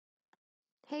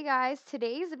Hey guys,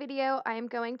 today's video I am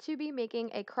going to be making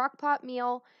a crockpot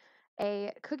meal,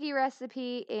 a cookie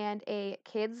recipe, and a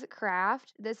kids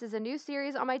craft. This is a new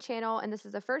series on my channel and this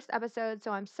is the first episode,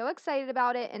 so I'm so excited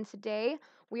about it. And today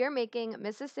we are making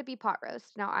Mississippi pot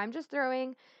roast. Now I'm just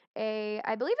throwing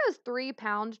I believe it was 3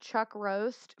 pound chuck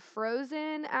roast,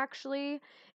 frozen actually,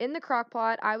 in the crock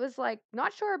pot. I was like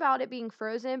not sure about it being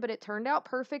frozen, but it turned out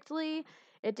perfectly.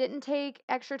 It didn't take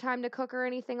extra time to cook or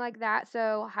anything like that,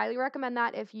 so highly recommend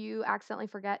that if you accidentally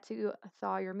forget to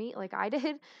thaw your meat like I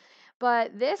did.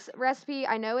 But this recipe,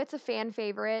 I know it's a fan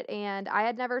favorite and I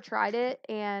had never tried it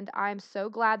and I'm so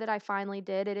glad that I finally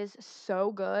did. It is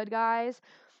so good, guys.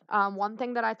 One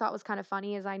thing that I thought was kind of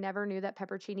funny is I never knew that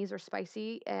pepperoncinis were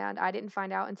spicy and I didn't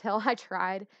find out until I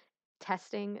tried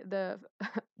testing the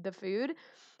food.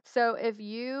 So if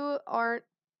you aren't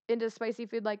into spicy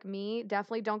food like me,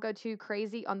 definitely don't go too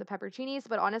crazy on the pepperoncinis,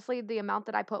 but honestly, the amount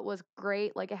that I put was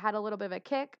great. Like it had a little bit of a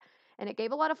kick and it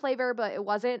gave a lot of flavor, but it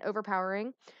wasn't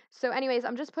overpowering. So anyways,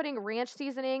 I'm just putting ranch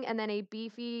seasoning and then a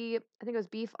beefy, I think it was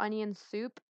beef onion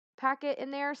soup packet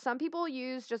in there. Some people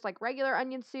use just like regular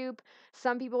onion soup.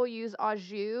 Some people use au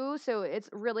jus, so it's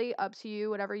really up to you,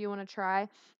 whatever you want to try.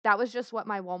 That was just what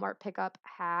my Walmart pickup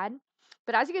had.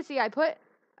 But as you can see, I put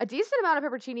a decent amount of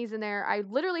pepperoncinis in there. I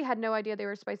literally had no idea they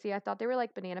were spicy. I thought they were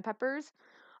like banana peppers.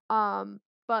 Um,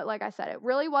 but like I said, it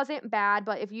really wasn't bad.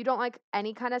 But if you don't like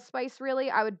any kind of spice, really,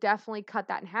 I would definitely cut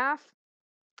that in half.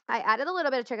 I added a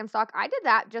little bit of chicken stock. I did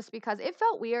that just because it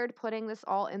felt weird putting this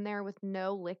all in there with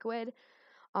no liquid.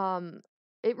 Um,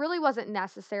 it really wasn't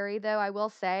necessary, though. I will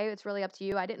say it's really up to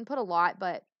you. I didn't put a lot,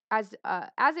 but as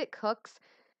it cooks,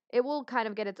 it will kind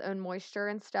of get its own moisture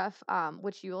and stuff,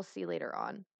 which you will see later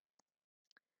on.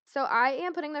 So I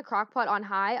am putting the crock pot on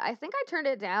high. I think I turned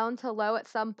it down to low at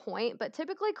some point, but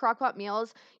typically crock pot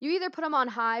meals, you either put them on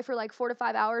high for like 4 to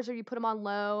 5 hours or you put them on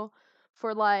low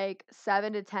for like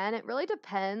 7 to 10. It really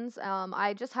depends.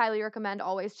 I just highly recommend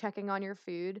always checking on your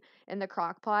food in the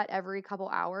crock pot every couple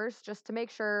hours just to make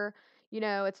sure,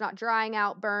 it's not drying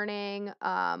out, burning,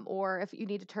 or if you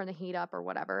need to turn the heat up or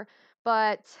whatever.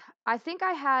 But I think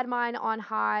I had mine on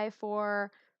high for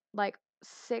like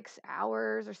 6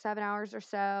 hours or 7 hours or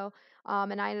so.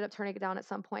 And I ended up turning it down at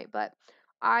some point. But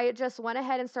I just went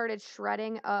ahead and started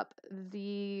shredding up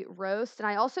the roast. And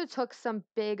I also took some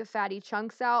big fatty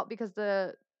chunks out because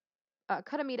the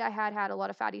cut of meat I had a lot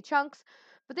of fatty chunks,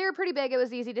 but they were pretty big. It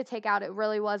was easy to take out. It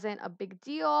really wasn't a big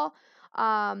deal.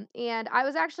 And I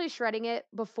was actually shredding it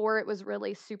before it was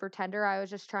really super tender. I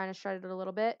was just trying to shred it a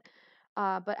little bit.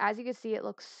 But as you can see, it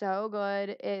looks so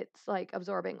good. It's like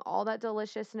absorbing all that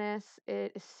deliciousness.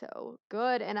 It is so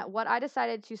good. And what I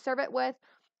decided to serve it with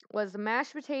was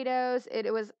mashed potatoes.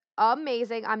 It was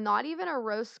amazing. I'm not even a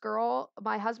roast girl.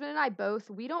 My husband and I both,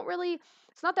 we don't really,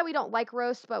 it's not that we don't like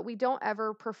roast, but we don't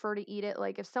ever prefer to eat it.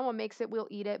 Like if someone makes it, we'll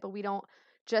eat it, but we don't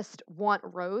just want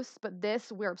roast. But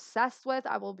this we're obsessed with.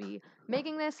 I will be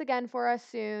making this again for us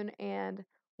soon and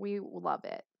we love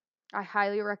it. I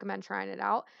highly recommend trying it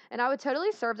out. And I would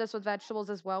totally serve this with vegetables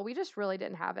as well. We just really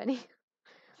didn't have any.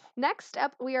 Next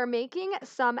up, we are making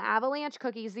some avalanche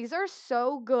cookies. These are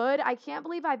so good. I can't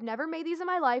believe I've never made these in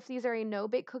my life. These are a no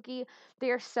bake cookie.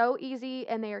 They are so easy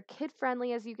and they are kid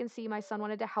friendly. As you can see, my son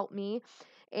wanted to help me.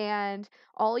 And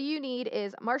all you need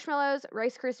is marshmallows,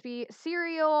 Rice Krispie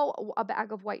cereal, a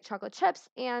bag of white chocolate chips,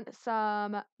 and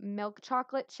some milk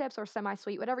chocolate chips or semi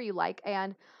sweet, whatever you like.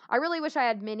 And I really wish I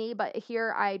had mini, but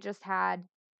here I just had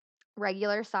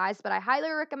regular size. But I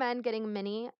highly recommend getting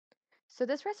mini. So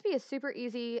this recipe is super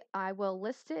easy. I will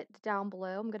list it down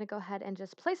below. I'm going to go ahead and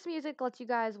just play some music, let you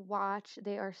guys watch.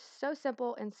 They are so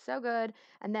simple and so good.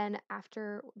 And then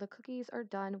after the cookies are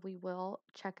done, we will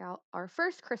check out our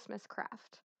first Christmas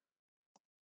craft.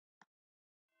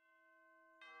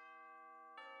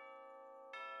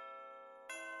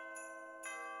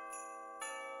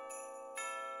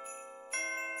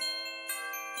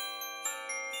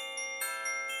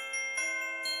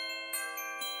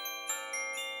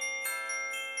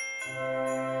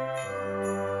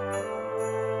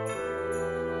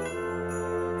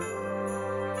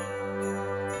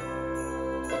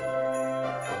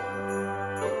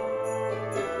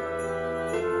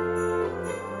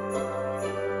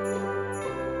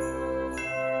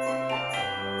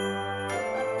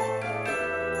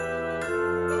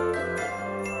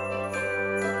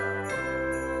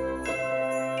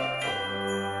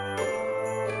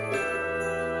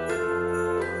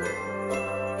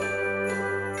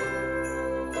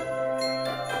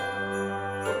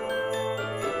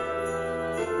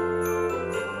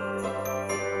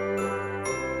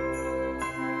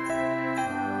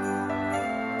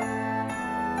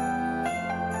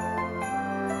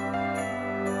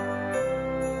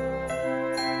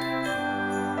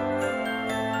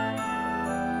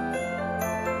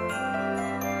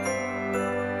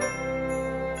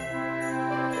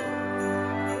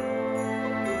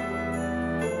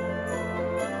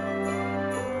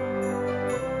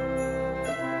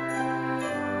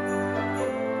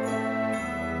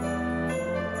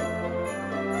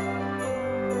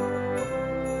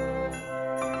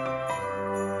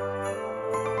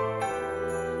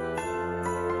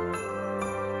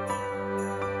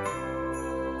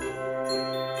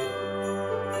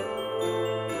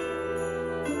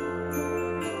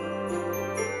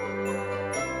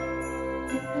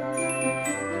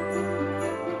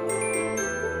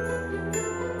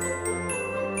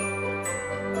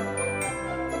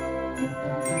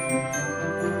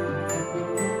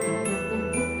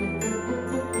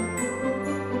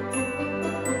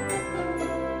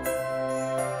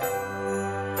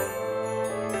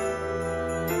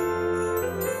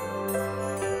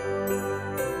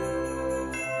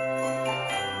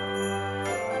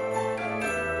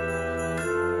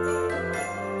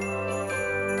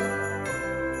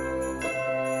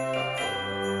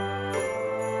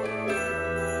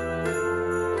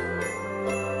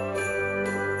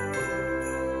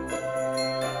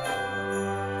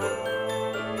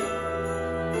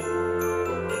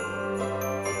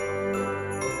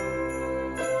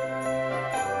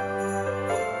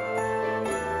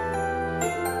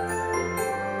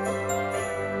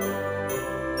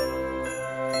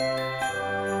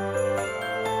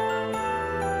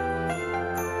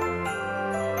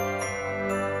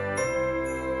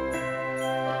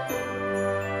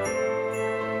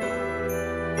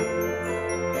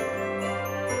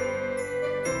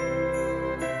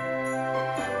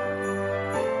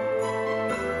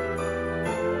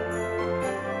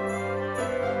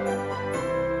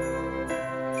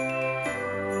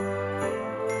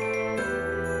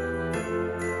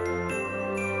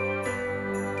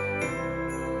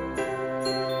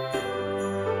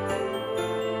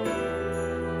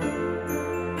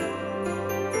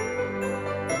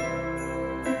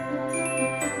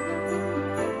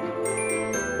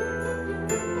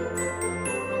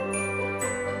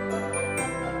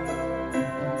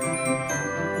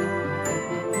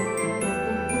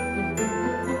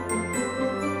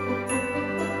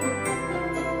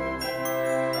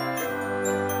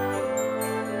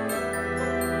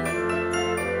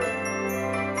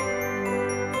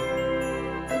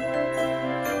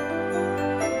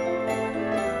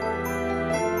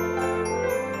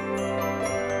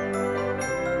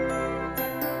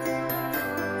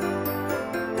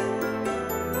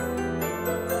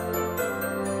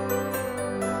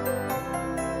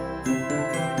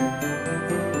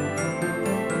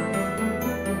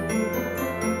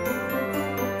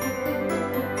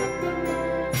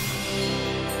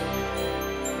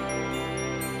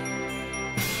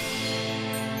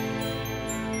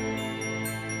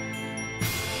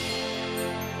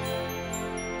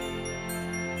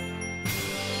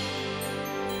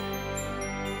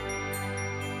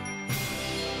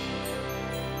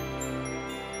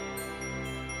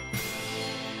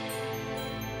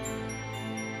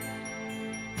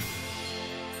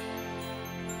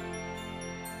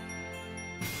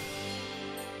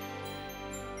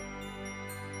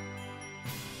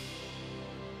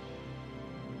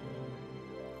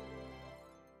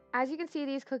 As you can see,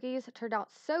 these cookies turned out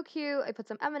so cute. I put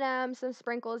some M&Ms, some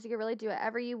sprinkles. You can really do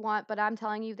whatever you want, but I'm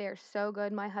telling you, they're so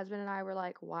good. My husband and I were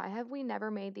like, why have we never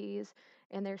made these?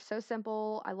 And they're so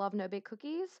simple. I love no bake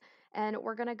cookies. And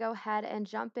we're going to go ahead and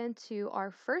jump into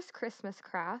our first Christmas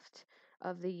craft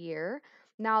of the year.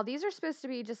 Now, these are supposed to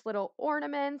be just little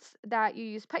ornaments that you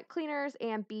use pipe cleaners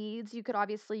and beads. You could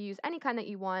obviously use any kind that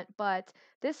you want, but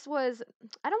this was,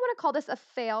 I don't want to call this a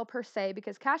fail per se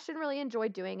because Cash didn't really enjoy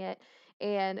doing it.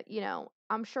 And,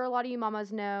 I'm sure a lot of you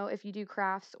mamas know if you do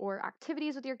crafts or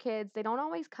activities with your kids, they don't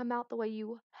always come out the way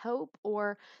you hope,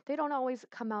 or they don't always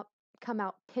come out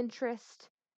Pinterest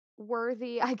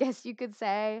worthy, I guess you could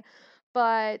say.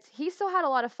 But he still had a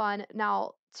lot of fun.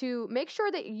 Now, to make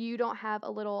sure that you don't have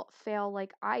a little fail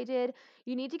like I did,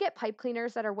 you need to get pipe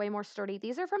cleaners that are way more sturdy.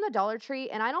 These are from the Dollar Tree,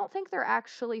 and I don't think they're not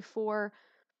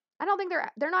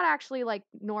actually like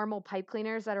normal pipe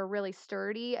cleaners that are really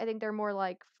sturdy. I think they're more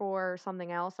like for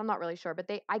something else. I'm not really sure, but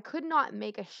I could not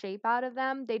make a shape out of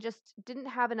them. They just didn't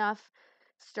have enough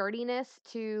sturdiness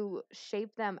to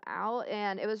shape them out,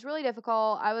 and it was really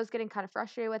difficult. I was getting kind of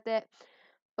frustrated with it.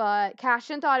 But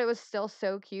Cashin thought it was still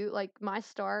so cute. Like, my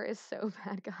star is so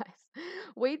bad, guys.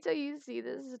 Wait till you see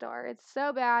this star. It's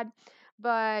so bad.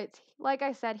 But like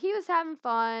I said, he was having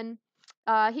fun.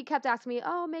 He kept asking me,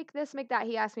 "Oh, make this, make that."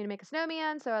 He asked me to make a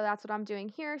snowman, so that's what I'm doing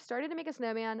here. Started to make a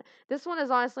snowman. This one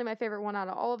is honestly my favorite one out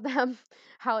of all of them,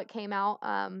 how it came out.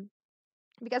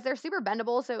 Because they're super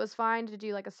bendable, so it was fine to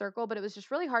do like a circle, but it was just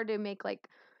really hard to make like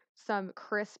some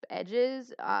crisp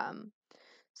edges.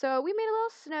 So we made a little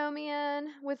snowman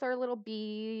with our little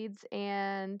beads,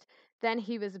 and then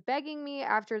he was begging me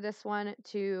after this one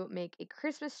to make a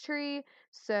Christmas tree.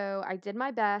 So I did my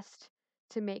best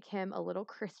to make him a little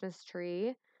Christmas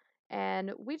tree.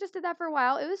 And we just did that for a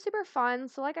while. It was super fun.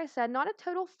 So, like I said, not a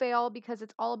total fail because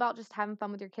it's all about just having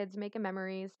fun with your kids, making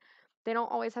memories. They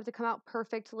don't always have to come out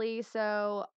perfectly.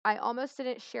 So, I almost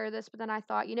didn't share this, but then I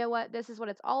thought, you know what? This is what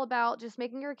it's all about. Just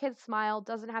making your kids smile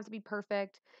doesn't have to be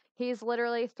perfect. He's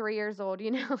literally 3 years old.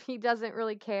 He doesn't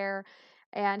really care.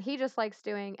 And he just likes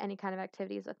doing any kind of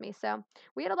activities with me. So,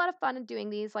 we had a lot of fun in doing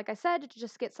these. Like I said, to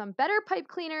just get some better pipe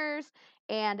cleaners,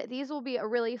 and these will be a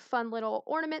really fun little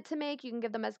ornament to make. You can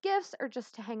give them as gifts or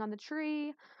just to hang on the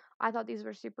tree. I thought these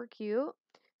were super cute.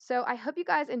 So I hope you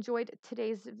guys enjoyed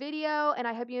today's video, and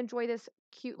I hope you enjoy this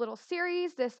cute little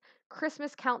series. This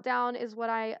Christmas countdown is what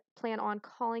I plan on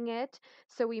calling it.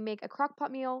 So we make a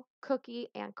crockpot meal, cookie,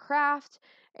 and craft.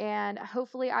 And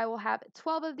hopefully I will have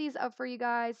 12 of these up for you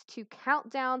guys to count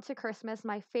down to Christmas,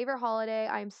 my favorite holiday.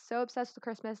 I'm so obsessed with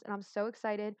Christmas, and I'm so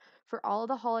excited for all of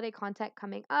the holiday content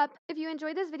coming up. If you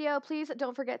enjoyed this video, please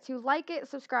don't forget to like it,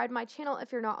 subscribe to my channel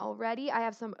if you're not already. I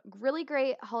have some really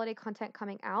great holiday content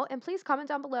coming out, and please comment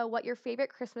down below what your favorite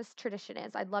Christmas tradition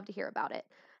is. I'd love to hear about it.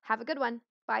 Have a good one.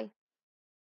 Bye.